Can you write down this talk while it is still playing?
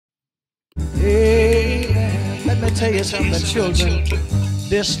Amen. Let me tell you something, children.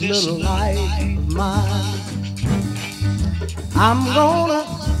 This little light of mine, I'm gonna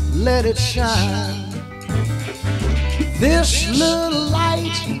let it shine. This little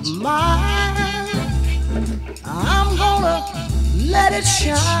light of mine, I'm gonna let it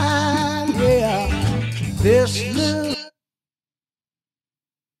shine. Yeah, this little.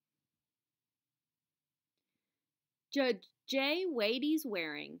 Judge J. Waties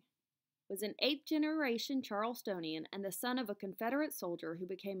Waring was an eighth-generation Charlestonian and the son of a Confederate soldier who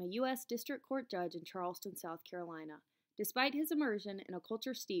became a U.S. District Court judge in Charleston, South Carolina. Despite his immersion in a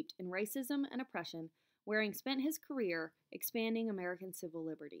culture steeped in racism and oppression, Waring spent his career expanding American civil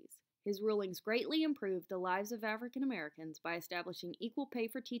liberties. His rulings greatly improved the lives of African Americans by establishing equal pay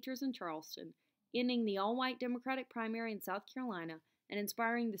for teachers in Charleston, ending the all-white Democratic primary in South Carolina, and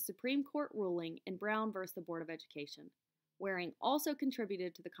inspiring the Supreme Court ruling in Brown v. the Board of Education. Waring also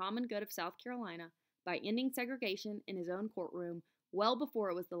contributed to the common good of South Carolina by ending segregation in his own courtroom well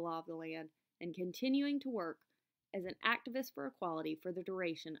before it was the law of the land and continuing to work as an activist for equality for the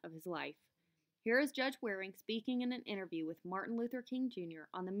duration of his life. Here is Judge Waring speaking in an interview with Martin Luther King Jr.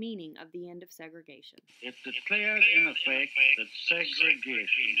 on the meaning of the end of segregation. It declared in effect that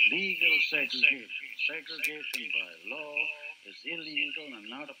segregation, legal segregation by law, is illegal and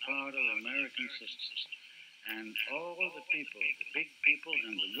not a part of the American system. And all the people, the big people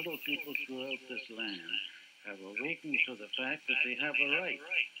and the little people throughout this land, have awakened to the fact that they have a right.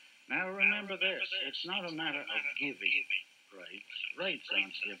 Now remember this, it's not a matter of giving rights. Rights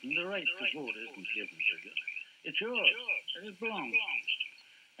aren't given. The right to vote isn't given to you. It's yours, and it belongs to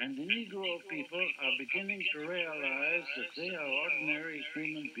you. And the Negro people are beginning to realize that they are ordinary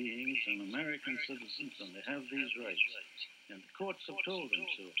human beings and American citizens, and they have these rights. And the courts have told them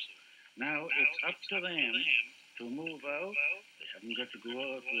so. Now it's up to them to move out. They haven't got to go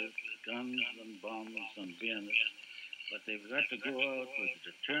out with guns and bombs and bayonets, but they've got to go out with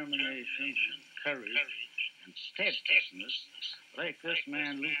determination and courage and steadfastness, like this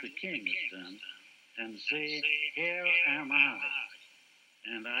man Luther King has done, and say, "Here am I,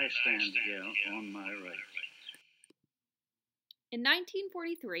 and I stand here on my rights." In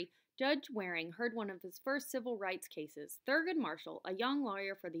 1943, Judge Waring heard one of his first civil rights cases. Thurgood Marshall, a young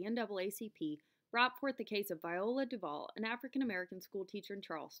lawyer for the NAACP, brought forth the case of Viola Duvall, an African American schoolteacher in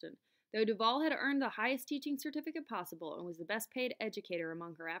Charleston. Though Duvall had earned the highest teaching certificate possible and was the best paid educator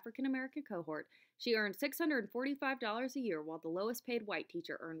among her African American cohort, she earned $645 a year, while the lowest paid white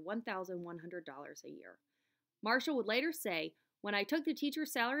teacher earned $1,100 a year. Marshall would later say, "When I took the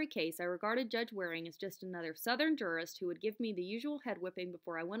teacher's salary case, I regarded Judge Waring as just another Southern jurist who would give me the usual head whipping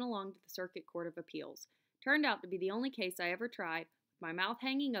before I went along to the Circuit Court of Appeals. Turned out to be the only case I ever tried, with my mouth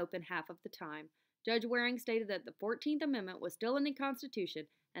hanging open half of the time." Judge Waring stated that the 14th Amendment was still in the Constitution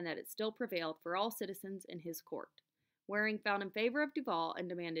and that it still prevailed for all citizens in his court. Waring found in favor of Duvall and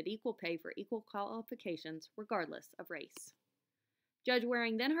demanded equal pay for equal qualifications, regardless of race. Judge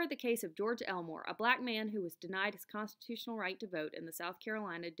Waring then heard the case of George Elmore, a black man who was denied his constitutional right to vote in the South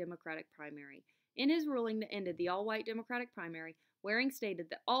Carolina Democratic primary. In his ruling that ended the all-white Democratic primary, Waring stated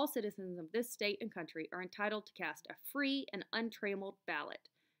that all citizens of this state and country are entitled to cast a free and untrammeled ballot.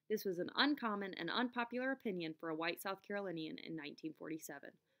 This was an uncommon and unpopular opinion for a white South Carolinian in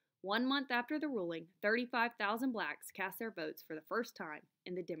 1947. 1 month after the ruling, 35,000 blacks cast their votes for the first time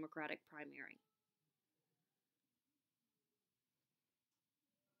in the Democratic primary.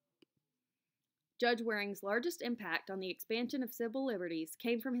 Judge Waring's largest impact on the expansion of civil liberties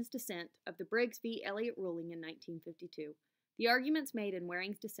came from his dissent of the Briggs v. Elliott ruling in 1952. The arguments made in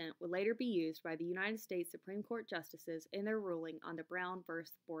Waring's dissent would later be used by the United States Supreme Court justices in their ruling on the Brown v.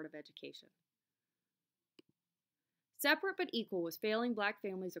 Board of Education. Separate but equal was failing black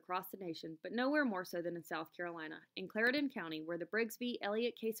families across the nation, but nowhere more so than in South Carolina. In Clarendon County, where the Briggs v.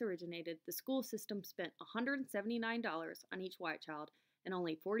 Elliott case originated, the school system spent $179 on each white child and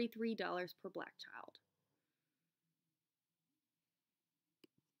only $43 per black child.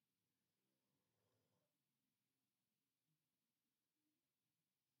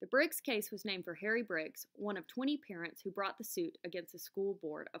 The Briggs case was named for Harry Briggs, one of 20 parents who brought the suit against the school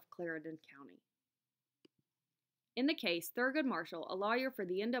board of Clarendon County. In the case, Thurgood Marshall, a lawyer for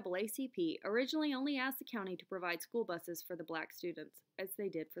the NAACP, originally only asked the county to provide school buses for the black students, as they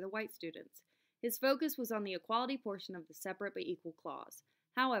did for the white students. His focus was on the equality portion of the separate but equal clause.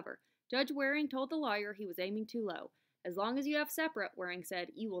 However, Judge Waring told the lawyer he was aiming too low. "As long as you have separate," Waring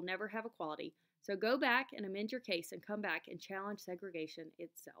said, "you will never have equality. So go back and amend your case and come back and challenge segregation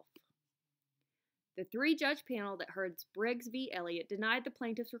itself." The three-judge panel that heard Briggs v. Elliott denied the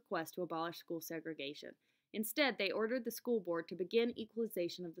plaintiff's request to abolish school segregation. Instead, they ordered the school board to begin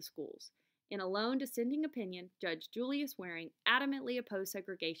equalization of the schools. In a lone dissenting opinion, Judge Julius Waring adamantly opposed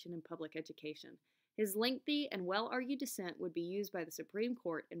segregation in public education. His lengthy and well-argued dissent would be used by the Supreme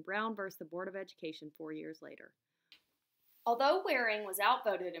Court in Brown v. the Board of Education 4 years later. Although Waring was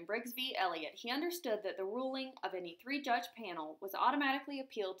outvoted in Briggs v. Elliott, he understood that the ruling of any three-judge panel was automatically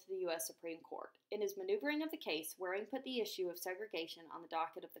appealed to the U.S. Supreme Court. In his maneuvering of the case, Waring put the issue of segregation on the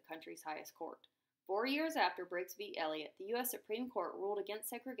docket of the country's highest court. 4 years after Briggs v. Elliott, the U.S. Supreme Court ruled against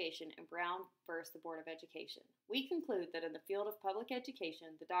segregation in Brown v. the Board of Education. We conclude that in the field of public education,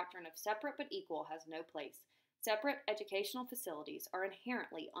 the doctrine of separate but equal has no place. Separate educational facilities are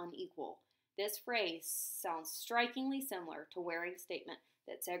inherently unequal. This phrase sounds strikingly similar to Waring's statement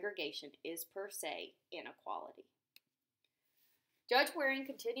that segregation is per se inequality. Judge Waring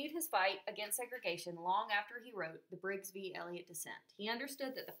continued his fight against segregation long after he wrote the Briggs v. Elliott dissent. He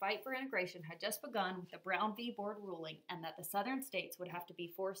understood that the fight for integration had just begun with the Brown v. Board ruling and that the southern states would have to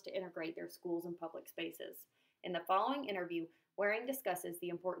be forced to integrate their schools and public spaces. In the following interview, Waring discusses the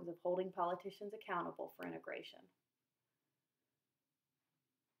importance of holding politicians accountable for integration.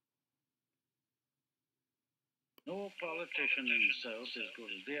 No politician in the South is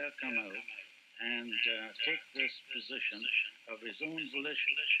going to dare come out and take this position of his own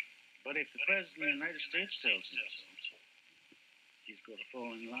volition. But if the President of the United States tells him so, he's going to fall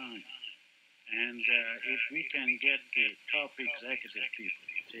in line. And if we can get the top executive people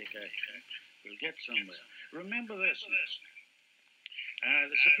to take action, we'll get somewhere. Remember this,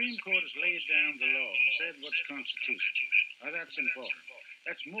 the Supreme Court has laid down the law and said what's constitutional. Now, that's important.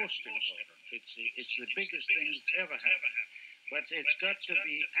 That's most important. It's the biggest thing that's ever happened. But it's got to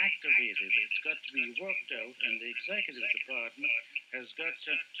be activated. It's got to be worked out, and the executive department has got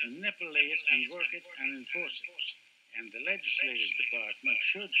to manipulate and work it and enforce it. And the legislative department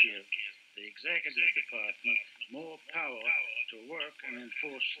should give the executive department more power to work and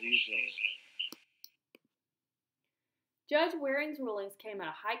enforce these laws. Judge Waring's rulings came at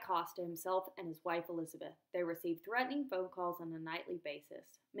a high cost to himself and his wife Elizabeth. They received threatening phone calls on a nightly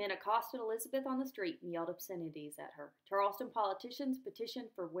basis. Men accosted Elizabeth on the street and yelled obscenities at her. Charleston politicians petitioned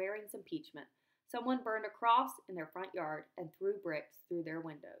for Waring's impeachment. Someone burned a cross in their front yard and threw bricks through their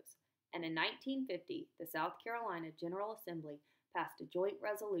windows. And in 1950, the South Carolina General Assembly passed a joint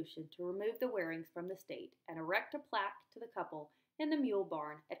resolution to remove the Warings from the state and erect a plaque to the couple in the Mule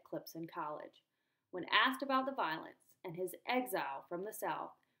Barn at Clipson College. When asked about the violence and his exile from the South,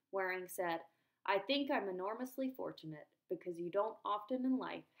 Waring said, "I think I'm enormously fortunate because you don't often in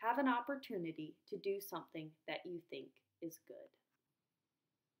life have an opportunity to do something that you think is good."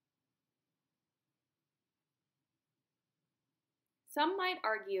 Some might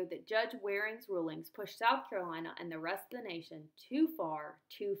argue that Judge Waring's rulings pushed South Carolina and the rest of the nation too far,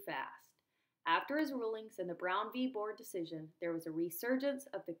 too fast. After his rulings in the Brown v. Board decision, there was a resurgence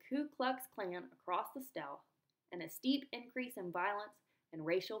of the Ku Klux Klan across the South and a steep increase in violence and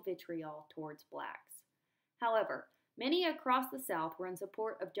racial vitriol towards blacks. However, many across the South were in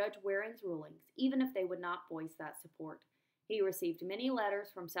support of Judge Waring's rulings, even if they would not voice that support. He received many letters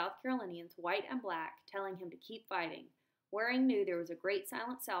from South Carolinians, white and black, telling him to keep fighting. Waring knew there was a great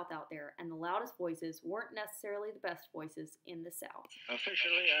silent South out there, and the loudest voices weren't necessarily the best voices in the South.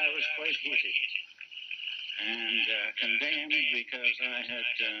 Officially, I was quite heated and condemned because I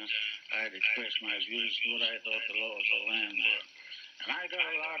had expressed my views to what I thought the laws of the land were. And I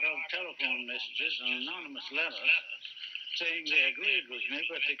got a lot of telephone messages and anonymous letters saying they agreed with me,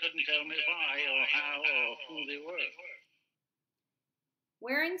 but they couldn't tell me why or how or who they were.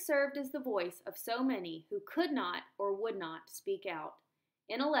 Waring served as the voice of so many who could not or would not speak out.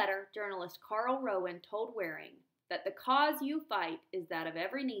 In a letter, journalist Carl Rowan told Waring that the cause you fight is that of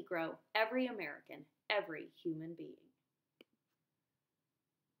every Negro, every American, every human being.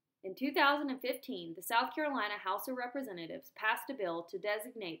 In 2015, the South Carolina House of Representatives passed a bill to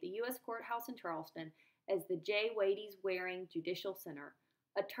designate the U.S. Courthouse in Charleston as the J. Waties Waring Judicial Center.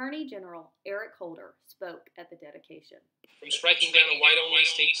 Attorney General Eric Holder spoke at the dedication. From striking down a white-only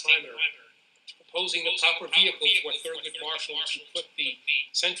state primary to proposing the proper vehicle for Thurgood Marshall to put the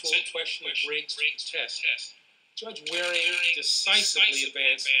central question of Briggs to the test, Judge Waring decisively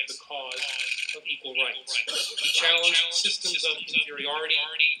advanced the cause of equal rights. He challenged systems of inferiority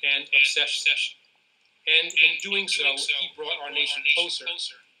and obsession. And in doing so, he brought our nation closer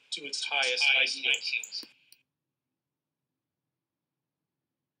to its highest ideals.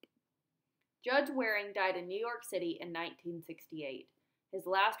 Judge Waring died in New York City in 1968. His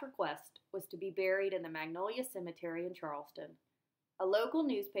last request was to be buried in the Magnolia Cemetery in Charleston. A local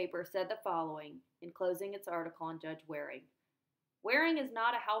newspaper said the following in closing its article on Judge Waring. Waring is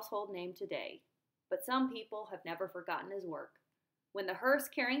not a household name today, but some people have never forgotten his work. When the hearse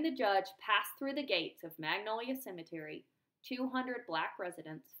carrying the judge passed through the gates of Magnolia Cemetery, 200 black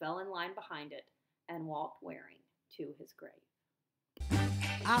residents fell in line behind it and walked Waring to his grave.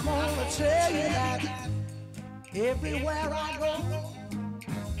 I'm gonna tell you that everywhere I go,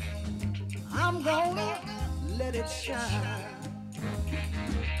 I'm gonna let it shine.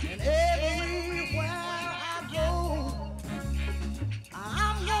 And everywhere I go,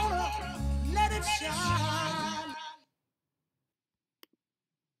 I'm gonna let it shine.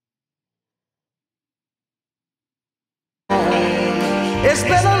 It's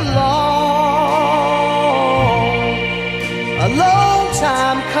been a long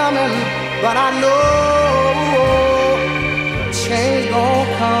time coming, but I know change gon'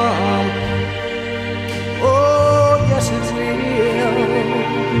 come. Oh, yes it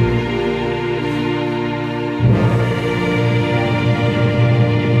will.